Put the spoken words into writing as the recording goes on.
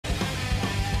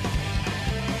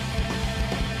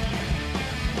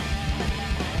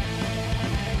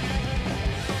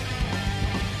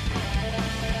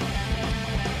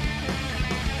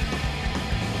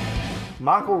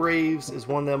Michael Reeves is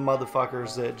one of them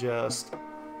motherfuckers that just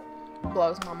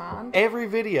blows my mind. Every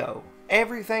video,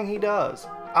 everything he does,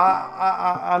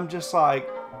 I'm just like,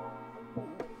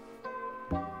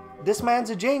 this man's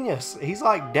a genius. He's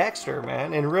like Dexter,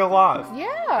 man, in real life.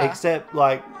 Yeah. Except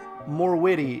like more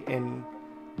witty, and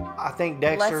I think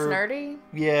Dexter less nerdy.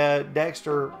 Yeah,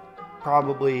 Dexter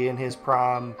probably in his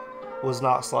prime was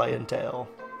not Slay and Tell.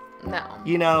 No.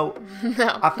 You know,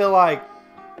 no. I feel like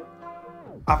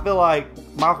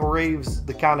Michael Reeves,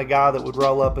 the kind of guy that would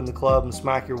roll up in the club and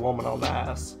smack your woman on the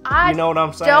ass. You know what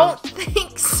I'm saying? I don't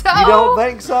think so. You don't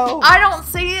think so? I don't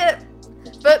see it,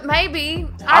 but maybe.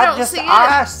 I don't see it.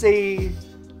 I see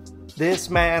this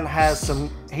man has some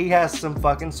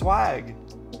fucking swag.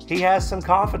 He has some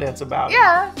confidence about it.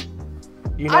 Yeah.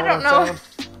 You know what I'm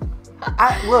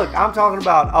saying? Look, I'm talking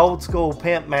about old school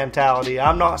pimp mentality.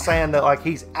 I'm not saying that like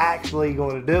he's actually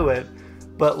going to do it,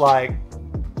 but like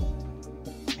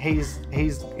he's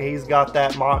got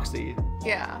that moxie.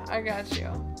 Yeah, I got you.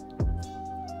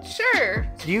 Sure.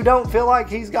 You don't feel like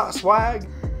he's got swag?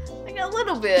 Like a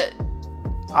little bit.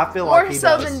 I feel like he does.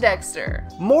 More so than Dexter.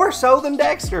 More so than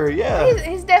Dexter, yeah.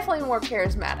 He's definitely more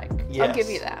charismatic. Yes. I'll give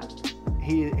you that.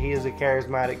 He is a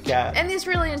charismatic cat. And he's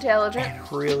really intelligent.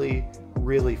 And really,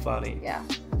 really funny. Yeah.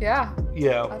 Yeah.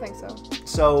 Yeah. I think so.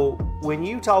 So, when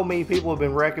you told me people have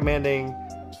been recommending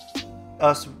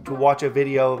us to watch a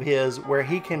video of his where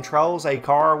he controls a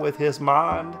car with his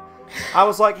mind, I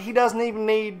was like, he doesn't even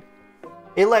need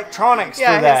electronics for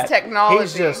that. Yeah, his technology.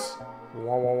 He's just,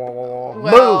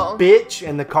 move, bitch,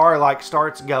 and the car like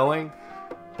starts going.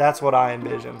 That's what I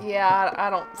envision. Yeah, I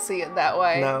don't see it that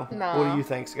way. No? What do you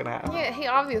think's gonna happen? Yeah, he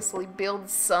obviously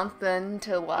builds something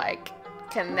to like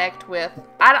connect with.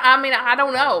 I mean, I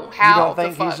don't know how. You don't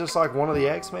think he's just like one of the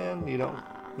X-Men? You don't?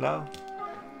 No?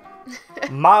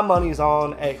 My money's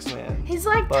on X-Men. He's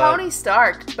like Tony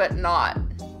Stark, but not.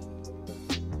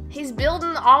 He's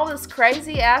building all this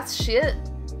crazy ass shit.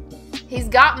 He's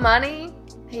got money.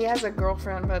 He has a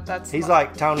girlfriend, but that's He's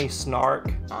like Tony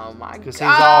Snark. Oh my god. Because he's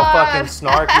all fucking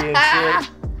snarky and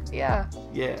shit. Yeah.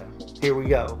 Yeah. Here we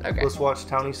go. Okay. Let's watch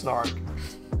Tony Snark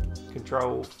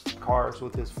control cars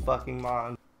with his fucking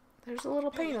mind. There's a little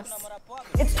penis.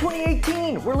 It's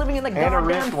 2018. We're living in the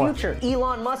goddamn future.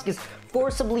 Elon Musk is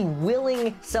forcibly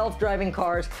willing self-driving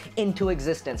cars into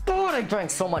existence. God, I drank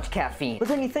so much caffeine. But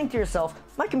then you think to yourself,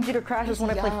 my computer crashes when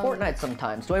I play Fortnite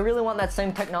sometimes. Do I really want that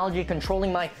same technology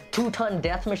controlling my 2-ton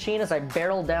death machine as I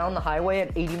barrel down the highway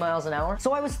at 80 miles an hour?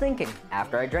 So I was thinking,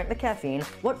 after I drank the caffeine,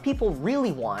 what people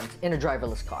really want in a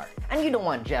driverless car. And you don't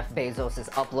want Jeff Bezos'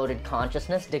 uploaded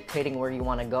consciousness dictating where you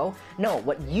want to go. No,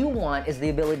 what you want is the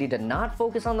ability to not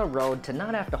focus on the road, to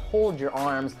not have to hold your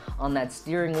arms on that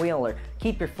steering wheel or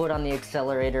keep your foot on the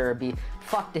accelerator or be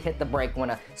fucked to hit the brake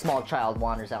when a small child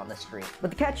wanders out in the street.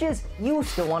 But the catch is, you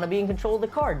still want to be in control of the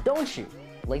car, don't you?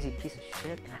 Lazy piece of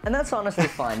shit. And that's honestly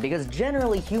fine, because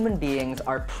generally human beings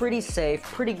are pretty safe,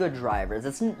 pretty good drivers.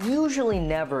 It's usually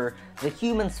never the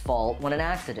human's fault when an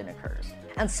accident occurs.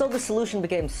 And so the solution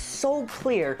became so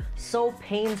clear, so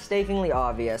painstakingly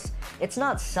obvious. It's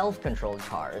not self-controlled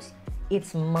cars,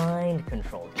 it's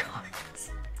mind-controlled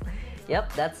cars.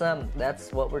 Yep,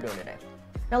 that's what we're doing today.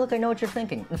 Now look, I know what you're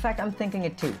thinking. In fact, I'm thinking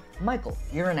it too. Michael,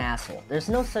 you're an asshole. There's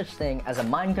no such thing as a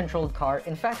mind-controlled car.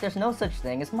 In fact, there's no such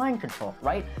thing as mind control,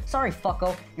 right? Sorry,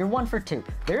 fucko, you're 1 for 2.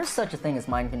 There is such a thing as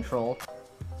mind control.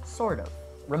 Sort of.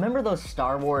 Remember those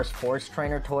Star Wars Force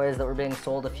Trainer toys that were being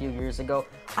sold a few years ago?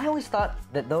 I always thought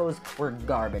that those were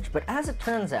garbage, but as it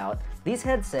turns out, these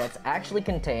headsets actually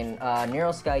contain a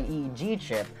NeuroSky EEG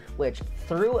chip, which,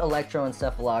 through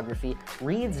electroencephalography,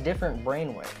 reads different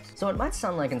brainwaves. So it might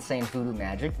sound like insane voodoo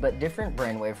magic, but different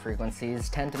brainwave frequencies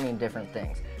tend to mean different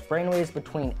things. Brainwaves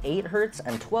between 8 Hz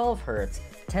and 12 Hz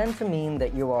tend to mean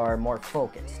that you are more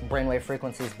focused. Brainwave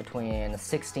frequencies between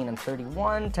 16 and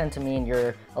 31 tend to mean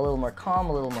you're a little more calm,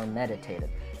 a little more meditative.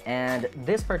 And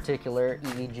this particular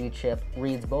EEG chip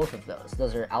reads both of those.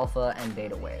 Those are alpha and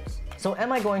beta waves. So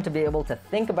am I going to be able to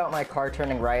think about my car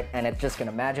turning right and it's just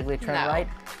gonna magically turn right?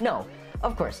 No,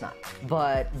 of course not.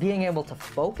 But being able to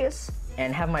focus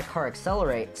and have my car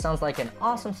accelerate sounds like an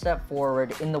awesome step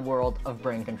forward in the world of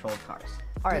brain-controlled cars.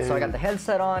 Alright, so I got the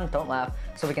headset on, don't laugh,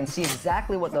 so we can see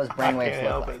exactly what those brainwaves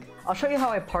look like. I'll show you how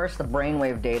I parse the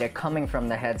brainwave data coming from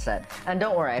the headset. And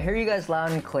don't worry, I hear you guys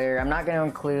loud and clear. I'm not going to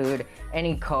include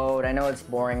any code. I know it's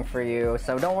boring for you,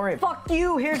 so don't worry. Fuck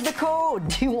you, here's the code!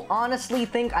 Do you honestly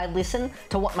think I listen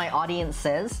to what my audience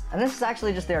says? And this is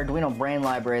actually just the Arduino brain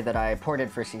library that I ported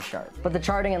for C#. But the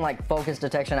charting and like focus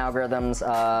detection algorithms,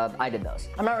 I did those.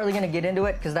 I'm not really going to get into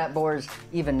it because that bores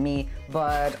even me,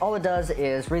 but all it does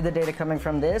is read the data coming from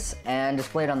from this and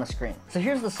display it on the screen. So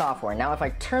here's the software. Now if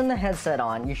I turn the headset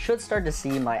on, you should start to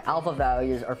see my alpha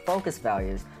values or focus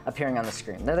values appearing on the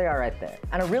screen. There they are right there.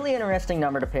 And a really interesting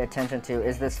number to pay attention to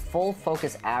is this full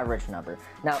focus average number.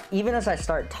 Now, even as I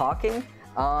start talking,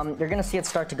 you're gonna see it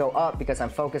start to go up because I'm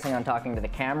focusing on talking to the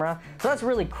camera. So that's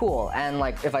really cool. And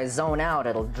like if I zone out,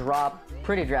 it'll drop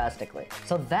pretty drastically.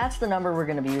 So that's the number we're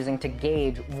gonna be using to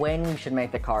gauge when you should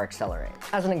make the car accelerate.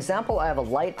 As an example, I have a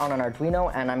light on an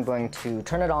Arduino and I'm going to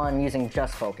turn it on using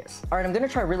just focus. All right, I'm gonna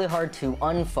try really hard to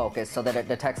unfocus so that it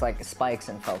detects like spikes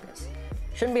in focus.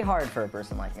 Shouldn't be hard for a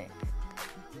person like me.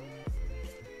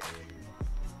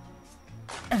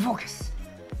 And focus.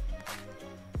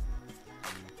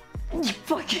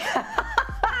 Fuck yeah.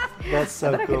 That's so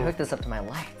I bet I cool. could hook this up to my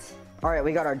lights. All right,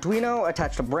 we got Arduino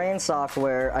attached to brain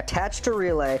software, attached to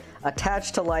relay,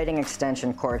 attached to lighting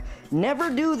extension cord.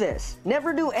 Never do this.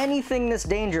 Never do anything this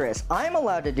dangerous. I'm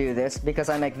allowed to do this because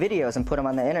I make videos and put them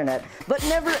on the internet, but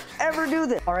never ever do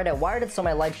this. All right, I wired it so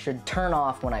my lights should turn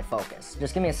off when I focus.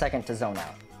 Just give me a second to zone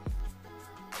out.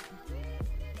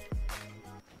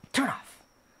 Turn off.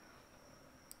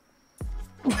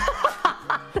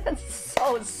 That's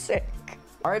so sick.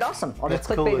 All right, awesome. I'll just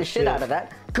clickbait the shit out of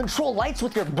that. Control lights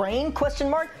with your brain, question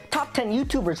mark? Top 10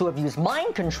 YouTubers who have used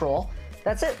mind control.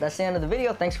 That's it. That's the end of the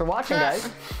video. Thanks for watching, guys.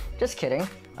 Just kidding.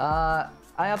 I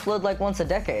upload like once a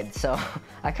decade, so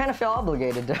I kind of feel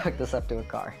obligated to hook this up to a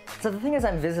car. So the thing is,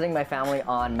 I'm visiting my family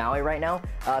on Maui right now,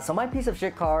 so my piece of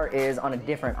shit car is on a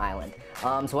different island.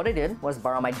 So what I did was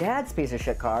borrow my dad's piece of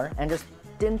shit car and just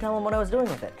didn't tell him what I was doing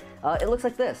with it. It looks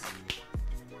like this.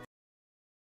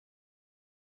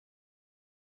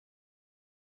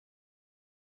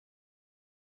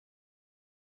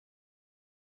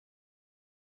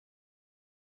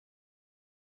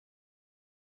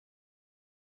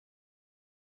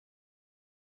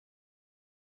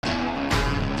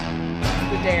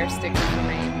 Dare sticker for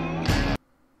me.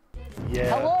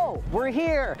 Yeah. Hello, we're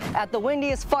here at the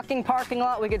windiest fucking parking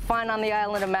lot we could find on the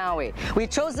island of Maui. We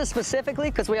chose this specifically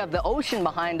because we have the ocean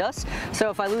behind us. So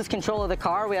if I lose control of the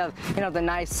car, we have, you know, the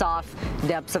nice soft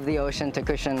depths of the ocean to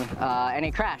cushion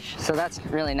any crash. So that's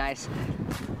really nice.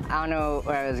 I don't know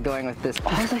where I was going with this.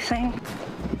 What was I saying?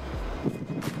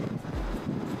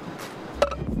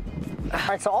 All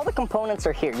right, so all the components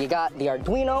are here. You got the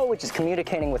Arduino, which is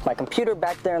communicating with my computer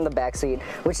back there in the back seat,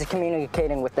 which is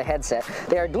communicating with the headset.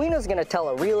 The Arduino is going to tell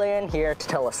a relay in here to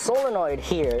tell a solenoid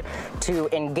here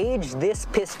to engage this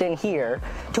piston here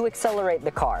to accelerate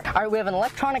the car. All right, we have an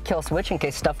electronic kill switch in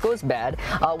case stuff goes bad.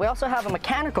 We also have a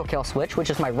mechanical kill switch, which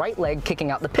is my right leg kicking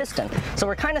out the piston. So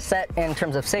we're kind of set in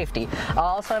terms of safety.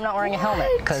 Also, I'm not wearing a helmet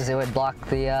because it would block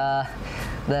the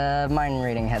mind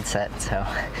reading headset, so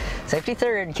safety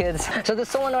third, kids. So the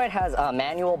solenoid has a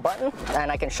manual button,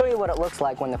 and I can show you what it looks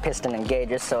like when the piston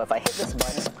engages. So if I hit this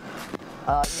button,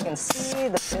 you can see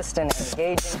the piston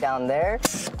engaging down there.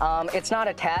 It's not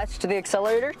attached to the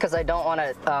accelerator because I don't want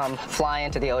to fly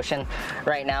into the ocean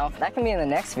right now. That can be in the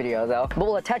next video though. But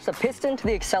we'll attach the piston to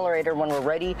the accelerator when we're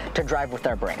ready to drive with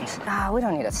our brains. We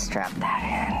don't need to strap that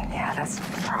in. Yeah, that's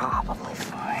probably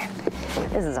fine.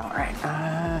 This is all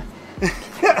right.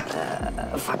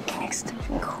 Fucking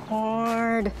extension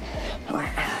cord.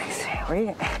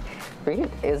 Where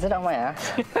is it on my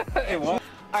ass? It won't.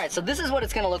 All right, so this is what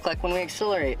it's gonna look like when we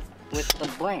accelerate with the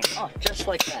brain. Oh, just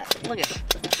like that. Look at it.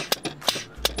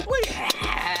 Look at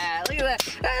that. Look at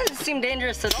that. That doesn't seem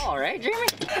dangerous at all, right, Jeremy?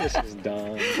 This is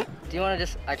dumb. Do you want to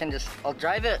just? I'll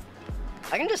drive it.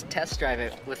 I can just test drive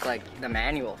it with like the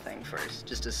manual thing first,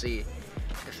 just to see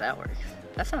if that works.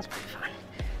 That sounds pretty fun.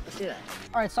 Let's do that.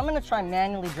 All right, so I'm gonna try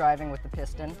manually driving with the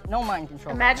piston. No mind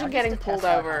control. Imagine getting pulled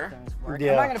over.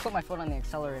 Yeah. I'm not gonna put my foot on the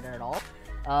accelerator at all.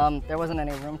 There wasn't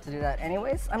any room to do that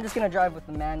anyways. I'm just gonna drive with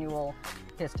the manual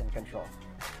piston control.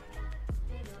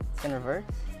 It's in reverse.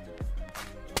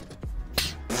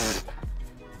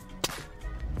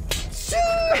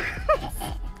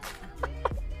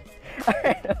 All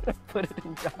right, I'm gonna put it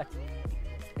in drive.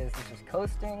 Okay, this is just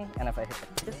coasting, and if I hit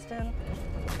the piston.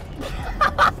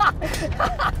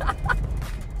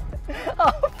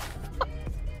 Oh,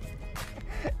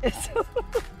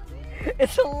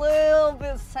 it's a little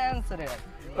bit sensitive,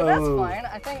 but that's fine.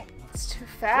 I think it's too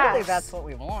fast. Really, that's what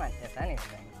we want, if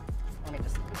anything. Let me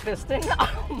just piston.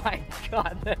 Oh my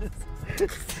god, that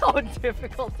is so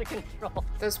difficult to control.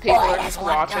 Those people are just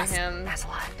watching him. That's a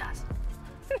lot it does.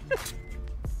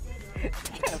 It's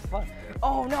kind of fun.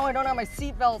 Oh no, I don't have my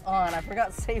seatbelt on. I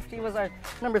forgot safety was our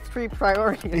number 3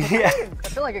 priority. Yeah. I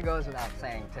feel like it goes without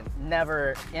saying to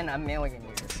never in a million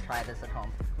years try this at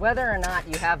home. Whether or not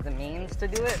you have the means to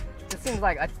do it, it seems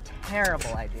like a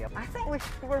terrible idea. I think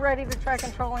we're ready to try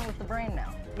controlling with the brain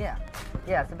now. Yeah,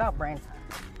 it's about brain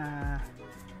time.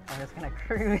 I'm just gonna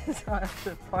cruise on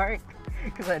the park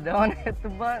because I don't want to hit the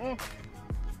button.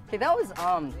 Okay, that was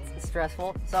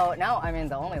stressful. So now, I mean,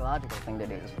 the only logical thing to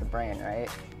do is with the brain, right?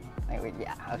 Like,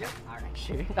 yeah, okay. All right,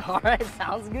 shoot. All right,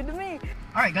 sounds good to me.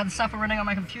 All right, got the software running on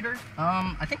my computer.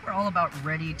 I think we're all about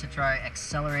ready to try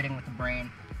accelerating with the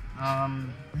brain.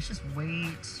 Let's just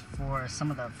wait for some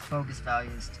of the focus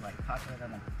values to like populate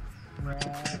on the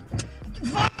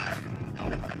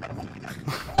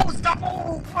Oh, stop!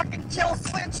 Oh, fucking kill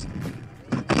switch!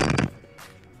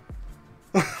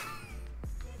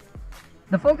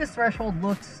 The focus threshold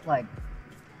looks like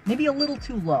maybe a little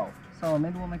too low, so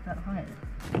maybe we'll make that higher.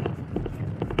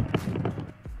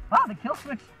 Wow, the kill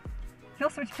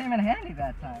switch came in handy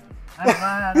that time. I'm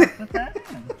glad I put that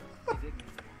in.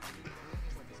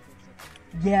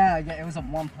 Yeah, it was a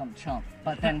one pump chump,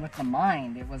 but then with the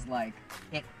mind, it was like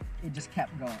it just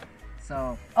kept going.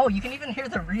 So, oh, you can even hear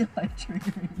the relay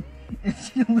triggering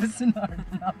if you listen hard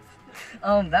enough.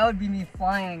 That would be me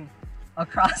flying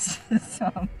across across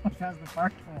the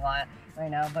parking lot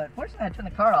right now. But fortunately, I turned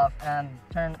the car off and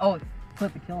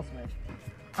flip the kill switch.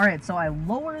 All right, so I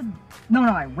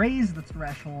raised the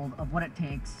threshold of what it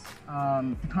takes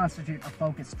to constitute a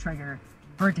focus trigger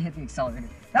for it to hit the accelerator.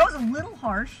 That was a little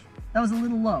harsh. That was a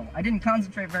little low. I didn't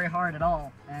concentrate very hard at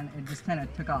all, and it just kind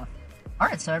of took off. All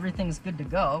right, so everything's good to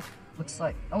go. Looks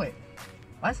like, oh wait,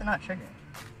 why is it not triggering?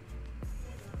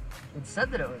 It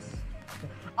said that it was.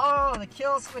 Oh, the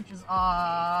kill switch is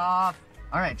off.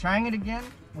 All right, trying it again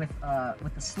with a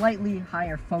slightly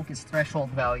higher focus threshold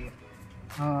value.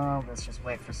 Let's just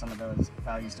wait for some of those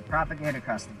values to propagate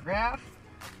across the graph,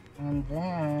 and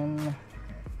then okay,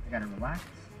 I gotta relax.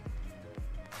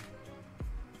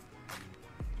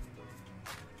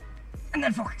 And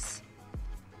then focus.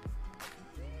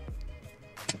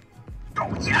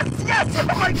 Oh, yes! Oh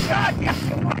my god! Yes!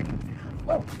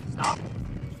 Oh, stop.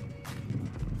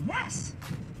 Yes!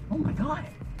 Oh my god!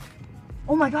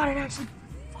 Oh my god, it actually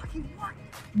fucking worked!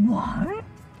 What?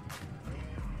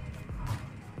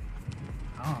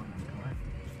 Oh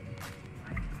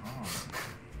my god.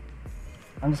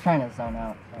 I'm just trying to zone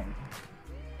out.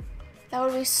 That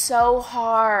would be so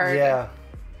hard. Yeah.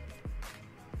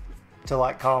 To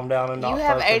like calm down and not You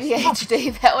have focus.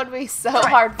 ADHD. That would be so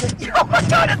hard for you. Oh my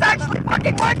god, it's actually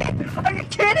fucking working! Are you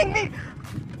kidding me?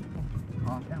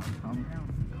 Calm down, calm down,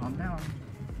 calm down.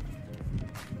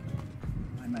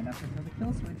 I might have to throw the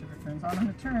kill switch if it turns on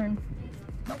a turn.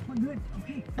 No, we're good.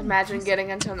 Okay. Imagine getting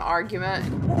into an argument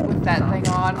with that thing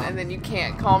on and then you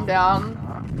can't calm down.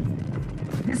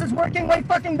 This is working way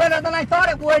fucking better than I thought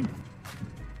it would.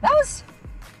 That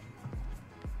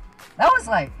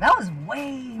was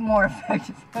way more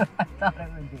effective than I thought it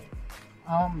would be.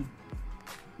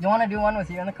 You want to do one with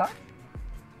you in the car?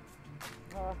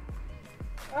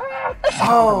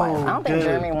 Oh, I don't think dude.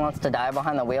 Jeremy wants to die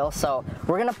behind the wheel, so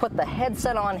we're gonna put the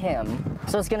headset on him.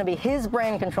 So it's gonna be his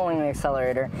brain controlling the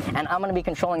accelerator, and I'm gonna be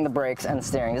controlling the brakes and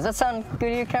steering. Does that sound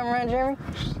good to you, cameraman Jeremy?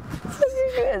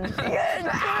 Good.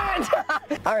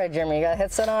 All right, Jeremy, you got a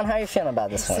headset on. How you feeling about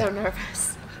this one? So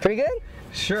nervous. Pretty good?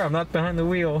 Sure, I'm not behind the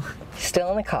wheel. Still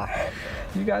in the car.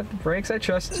 You got the brakes, I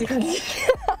trust you.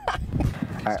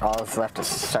 All right, all that's left is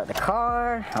start the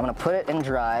car. I'm gonna put it in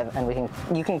drive, and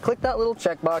you can click that little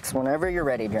checkbox whenever you're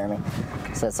ready, Jeremy.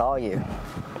 So it's all you.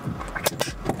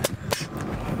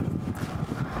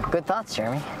 Good thoughts,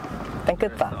 Jeremy. Think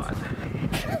good thoughts.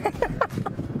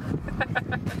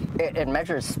 It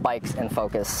measures spikes in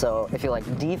focus, so if you like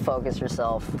defocus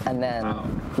yourself and then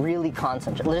really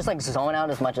concentrate, just like zone out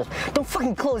as much as, don't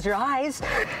fucking close your eyes.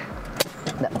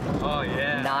 No. Oh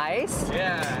yeah. Nice.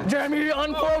 Yeah. Jeremy,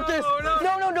 unfocus.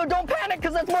 No, No, don't panic,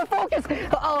 because that's more focus.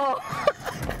 Oh.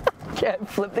 Can't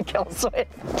flip the kill switch.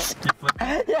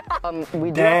 Yeah.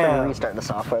 We do have to restart the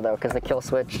software though, because the kill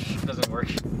switch doesn't work.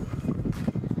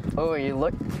 Oh,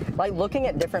 looking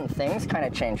at different things kind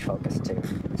of change focus too.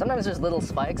 Sometimes there's little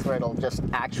spikes where it'll just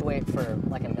actuate for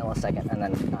like a millisecond and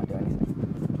then not do anything.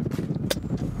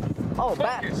 Oh,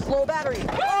 low battery.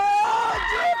 Oh,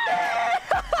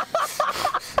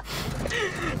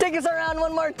 take us around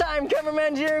one more time,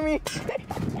 cameraman Jeremy.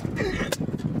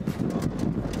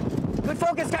 Good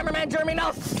focus, cameraman Jeremy.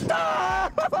 Now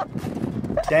stop.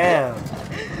 Damn.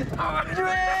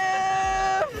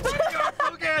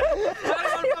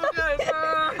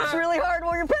 It's really hard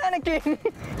while you're panicking.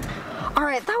 All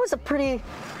right, that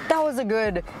was a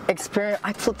good experience.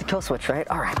 I flipped the kill switch, right?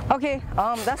 All right. Okay,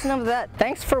 that's enough of that.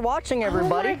 Thanks for watching,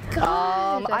 everybody.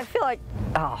 Oh my God. I feel like,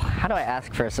 how do I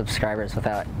ask for subscribers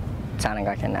without sounding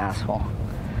like an asshole?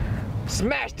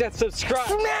 Smash that subscribe!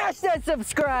 Smash that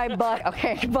subscribe button!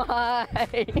 Okay, bye!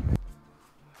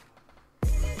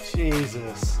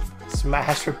 Jesus.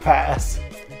 Smash or pass?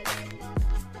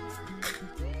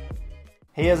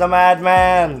 He is a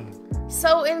madman.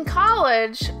 So in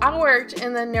college, I worked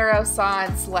in the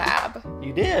neuroscience lab.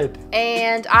 You did?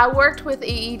 And I worked with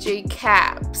EEG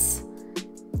caps.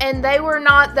 And they were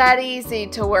not that easy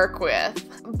to work with.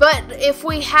 But if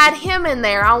we had him in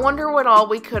there, I wonder what all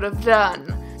we could have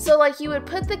done. So, like, you would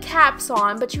put the caps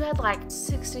on, but you had, like,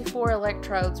 64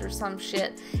 electrodes or some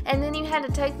shit. And then you had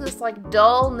to take this, like,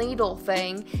 dull needle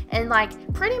thing and,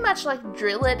 like, pretty much, like,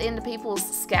 drill it into people's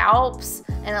scalps.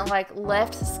 And it, like,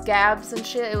 left scabs and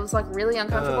shit. It was, like, really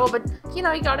uncomfortable. But, you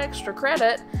know, you got extra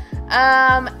credit.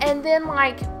 And then,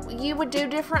 like, you would do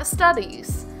different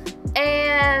studies.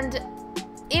 And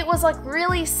it was, like,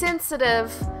 really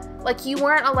sensitive. Like, you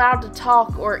weren't allowed to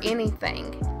talk or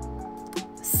anything.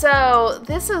 So,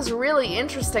 this is really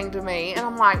interesting to me, and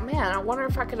I'm like, man, I wonder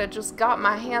if I could have just got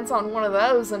my hands on one of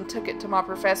those and took it to my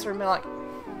professor and be like,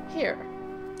 here,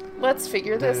 let's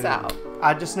figure this out.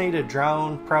 I just need a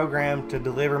drone program to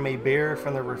deliver me beer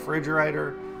from the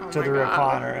refrigerator to the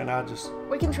recliner, and I just...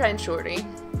 We can train Shorty.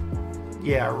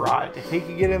 Yeah, right. If he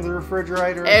could get in the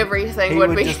refrigerator, everything he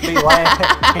would be... just be laying,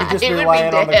 he'd just be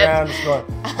laying on the ground just going...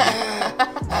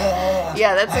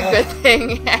 Yeah, that's a good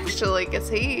thing, actually, because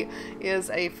he is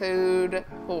a food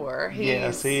whore.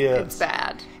 Yes, he is. It's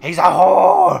bad. He's a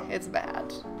whore! It's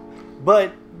bad.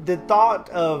 But the thought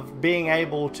of being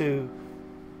able to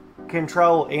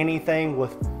control anything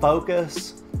with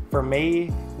focus, for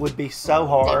me, would be so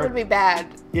hard. It would be bad.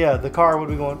 Yeah, the car would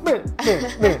be going...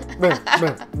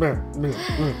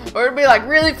 Or it'd be like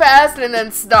really fast and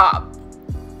then stop.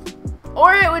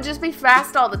 Or it would just be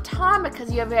fast all the time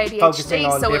because you have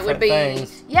ADHD, so it would be...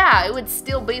 things. Yeah, it would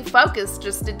still be focused,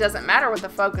 just it doesn't matter what the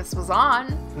focus was on.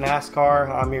 NASCAR,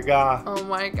 I'm your guy. Oh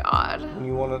my god. When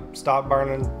you want to stop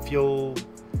burning fuel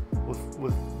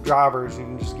with drivers, you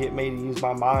can just get me to use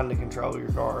my mind to control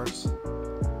your cars.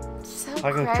 So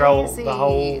I control crazy. the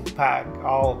whole pack,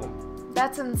 all of them.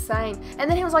 That's insane.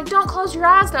 And then he was like, don't close your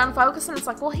eyes, don't focus. And it's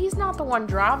like, well, he's not the one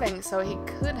driving, so he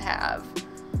could have.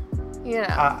 You know.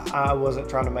 I wasn't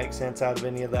trying to make sense out of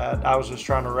any of that. I was just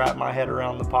trying to wrap my head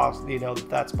around that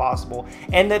that's possible.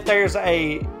 And that there's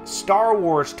a Star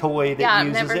Wars toy that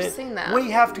uses it. I've never seen that.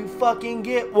 We have to fucking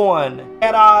get one.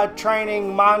 Jedi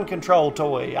training mind control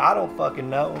toy. I don't fucking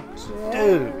know.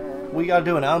 Dude, we gotta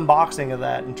do an unboxing of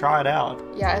that and try it out.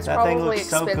 Yeah, it's that thing probably looks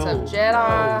so expensive. cool.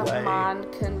 Jedi mind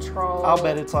control. I'll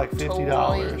bet it's like $50.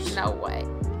 Toy. No way.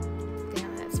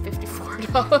 Damn, that's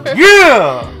 $54.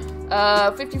 Yeah!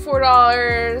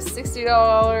 $54,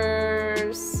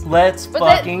 $60. Let's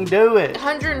fucking do it.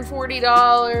 $140,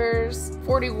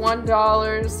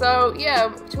 $41. So yeah,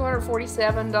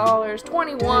 $247.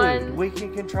 $21. Dude, we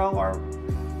can control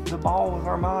the ball with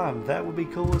our mind. That would be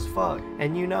cool as fuck.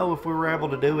 And you know, if we were able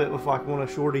to do it with like one of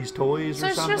Shorty's toys so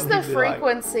or something, it's just the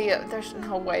frequency of, there's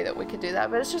no way that we could do that,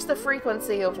 but it's just the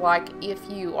frequency of like if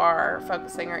you are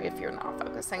focusing or if you're not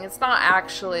focusing. It's not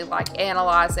actually like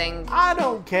analyzing. I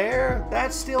don't care.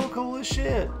 That's still cool as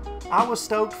shit. I was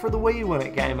stoked for the Wii when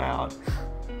it came out.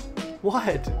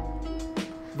 What?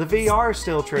 The VR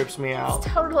still trips me out.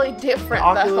 It's totally different,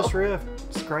 the Oculus Rift,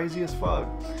 it's crazy as fuck.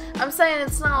 I'm saying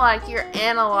it's not like you're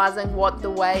analyzing what the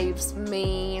waves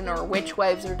mean or which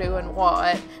waves are doing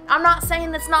what. I'm not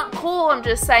saying that's not cool. I'm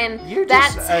just saying you're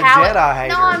that's just a how Jedi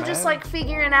hater, no, I'm man. just like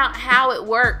figuring out how it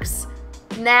works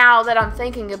now that I'm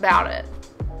thinking about it.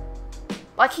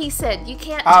 Like he said, you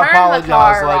can't turn the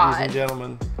car ladies and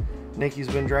gentlemen. Nikki's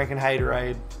been drinking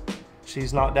Haterade.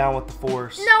 She's not down with the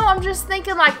Force. No, I'm just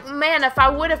thinking like, man, if I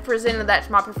would have presented that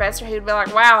to my professor, he'd be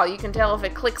like, wow, you can tell if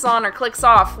it clicks on or clicks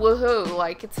off. Woohoo.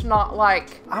 Like, it's not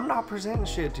like... I'm not presenting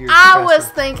shit to your professor. I was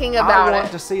thinking about it. I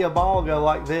want to see a ball go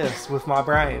like this with my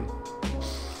brain.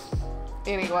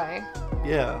 Anyway.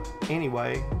 Yeah,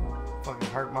 anyway. Fucking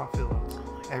hurt my feelings.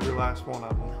 Every last one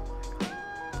of them.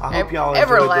 I hope y'all enjoyed this video.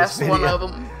 Every last one of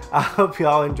them. I hope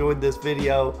y'all enjoyed this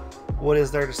video. What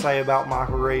is there to say about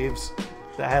Michael Reeves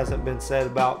that hasn't been said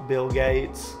about Bill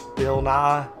Gates, Bill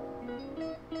Nye?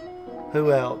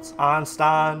 Who else?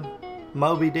 Einstein,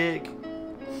 Moby Dick.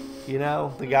 You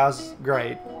know, the guy's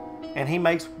great. And he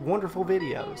makes wonderful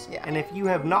videos. Yeah. And if you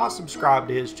have not subscribed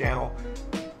to his channel,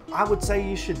 I would say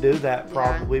you should do that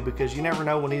probably, because you never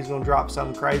know when he's going to drop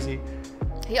something crazy.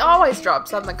 He always drops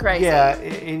something crazy. Yeah,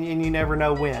 and you never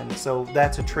know when. So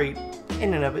that's a treat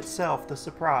in and of itself, the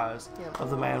surprise of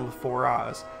the man with 4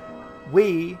 eyes.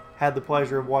 We had the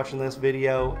pleasure of watching this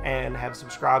video and have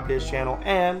subscribed to his channel,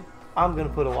 and I'm going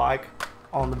to put a like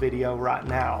on the video right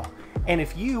now. And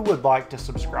if you would like to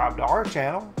subscribe to our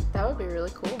channel, that would be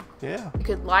really cool. Yeah. You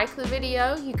could like the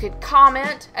video, you could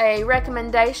comment a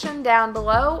recommendation down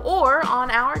below or on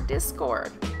our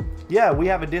Discord. Yeah, we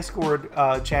have a Discord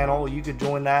channel. You could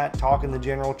join that, talk in the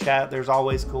general chat. There's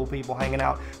always cool people hanging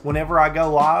out. Whenever I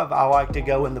go live, I like to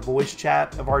go in the voice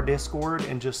chat of our Discord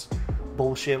and just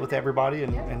bullshit with everybody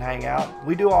and hang out.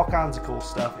 We do all kinds of cool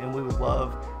stuff, and we would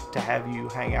love to have you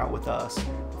hang out with us.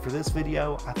 For this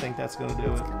video, I think that's going to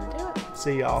do it. That's going to do it.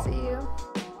 See y'all. See you.